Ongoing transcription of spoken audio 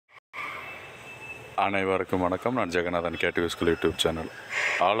அனைவருக்கும் வணக்கம். நான் Jeganathan KTVSchool YouTube channel.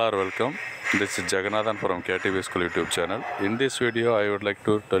 All are welcome. This is Jagannathan from KTVSchool YouTube channel. In this video, I would like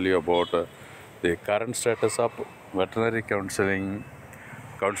to tell you about the current status of Veterinary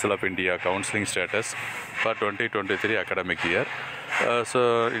Council of India counseling status for 2023 academic year. So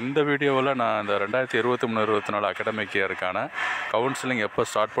இந்த வீடியோவில் நான் இந்த 2023-24 academic இயருக்கான counselling எப்போ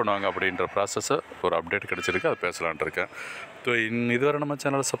start பண்ணுவாங்க அப்படின்ற ப்ராசஸை ஒரு update கிடச்சிருக்கு, அதை பேசலான் இருக்கேன். ஸோ இதுவரை நம்ம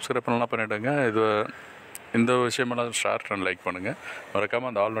சேனலை சப்ஸ்கிரைப் பண்ணலாம் பண்ணிவிடுங்க. இந்த விஷயமெல்லாம் ஷேர் அண்ட் லைக் பண்ணுங்கள். மறக்காமல்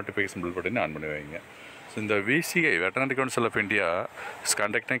அந்த ஆல் நோட்டிஃபிகேஷன் பில் பட்டனை ஆன் பண்ணி வைங்க. ஸோ இந்த VCI Veterinary Council of India is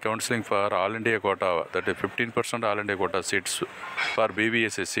conducting counseling for all India quota, that is 15% all India quota seats for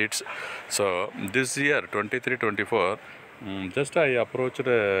BVSc seats. So this year 23-24, just I approached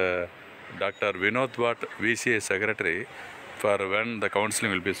Dr. Vinod Bhatt, VCI secretary, for when the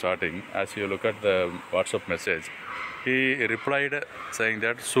counseling will be starting. As you look at the WhatsApp message, he replied saying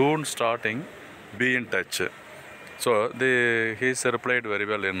that soon starting, be in touch. So he's replied very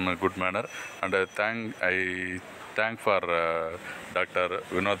well in a good manner, and I thank for Dr.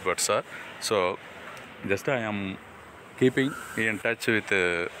 Vinod Bhatt sir. So just I am keeping in touch with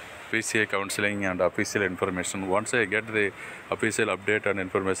VCI counseling and official information. Once I get the official update and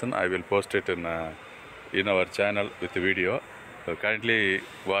information, I will post it in our channel with the video. So kindly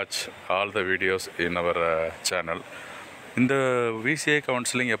watch all the videos in our channel. இந்த VCI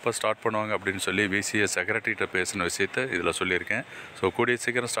counselling எப்போ start பண்ணுவாங்க அப்படின்னு சொல்லி VCI செக்ரட்டரிகிட்ட பேசின விஷயத்தை இதில் சொல்லியிருக்கேன். So கூடிய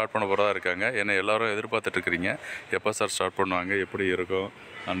சீக்கிரம் ஸ்டார்ட் பண்ண போகிறதா இருக்காங்க. ஏன்னா எல்லோரும் எதிர்பார்த்துட்ருக்குறீங்க, எப்போ சார் ஸ்டார்ட் பண்ணுவாங்க, எப்படி இருக்கும்,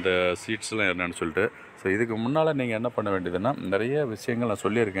 அந்த சீட்ஸ்லாம் என்னென்னு சொல்லிட்டு. ஸோ இதுக்கு முன்னால் நீங்கள் என்ன பண்ண வேண்டியதுன்னா, நிறைய விஷயங்கள் நான்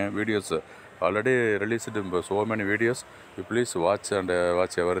சொல்லியிருக்கேன். Videos already released, so many videos. You please watch and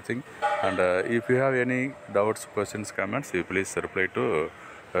watch every thing. And if you have any doubts, questions, comments, you please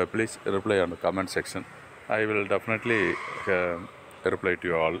reply on comment section. I will definitely reply to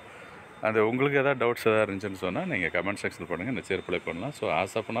you all. And உங்களுக்கு ஏதாவது doubts எதாவது இருந்துச்சுன்னு சொன்னால் நீங்கள் comment section பண்ணுங்கள், நிச்சயம் reply பண்ணலாம். So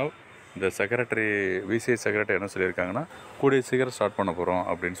as of now இந்த VCI செக்ரட்டரி என்ன சொல்லியிருக்காங்கன்னா, கூடிய சீக்கிரம் ஸ்டார்ட் பண்ண போகிறோம்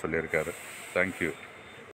அப்படின்னு சொல்லியிருக்காரு. தேங்க்யூ.